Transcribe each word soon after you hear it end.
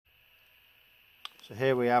So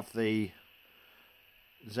here we have the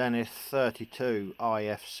Zenith 32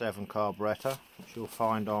 if7 carburettor, which you'll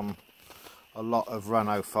find on a lot of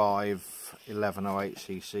Renault 5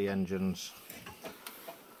 1108cc engines.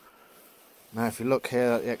 Now if you look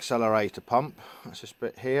here at the accelerator pump, that's this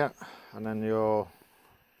bit here, and then your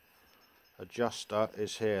adjuster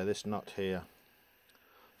is here, this nut here.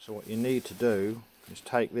 So what you need to do is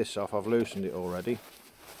take this off. I've loosened it already.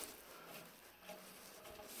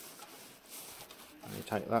 And you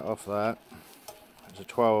take that off there. It's a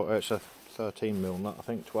 12. It's a 13mm nut. I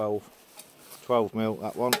think 12mm.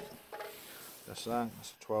 That one. That's that.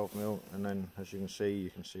 That's a 12mm. And then, as you can see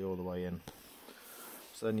all the way in.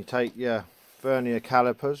 So then you take your vernier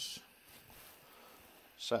calipers,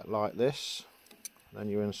 set like this. Then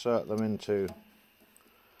you insert them into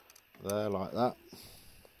there like that.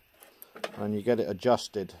 And you get it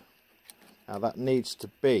adjusted. Now that needs to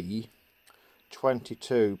be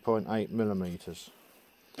 22.8mm,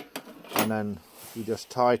 and then you just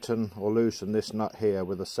tighten or loosen this nut here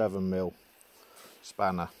with a 7mm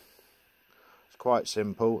spanner. It's quite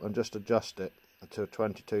simple, and just adjust it to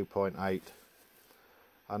 22.8,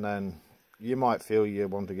 and then you might feel you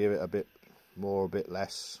want to give it a bit more, a bit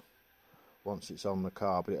less once it's on the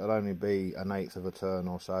car, but it'll only be 1/8 of a turn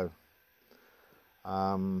or so.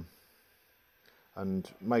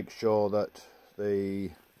 And make sure that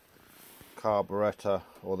the carburettor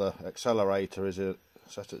or the accelerator is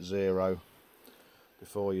set at 0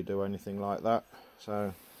 before you do anything like that.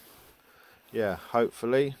 So yeah,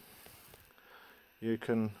 hopefully you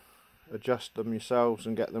can adjust them yourselves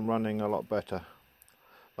and get them running a lot better.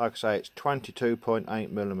 Like I say, it's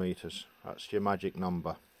 22.8mm. That's your magic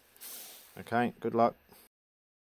number. Okay, good luck.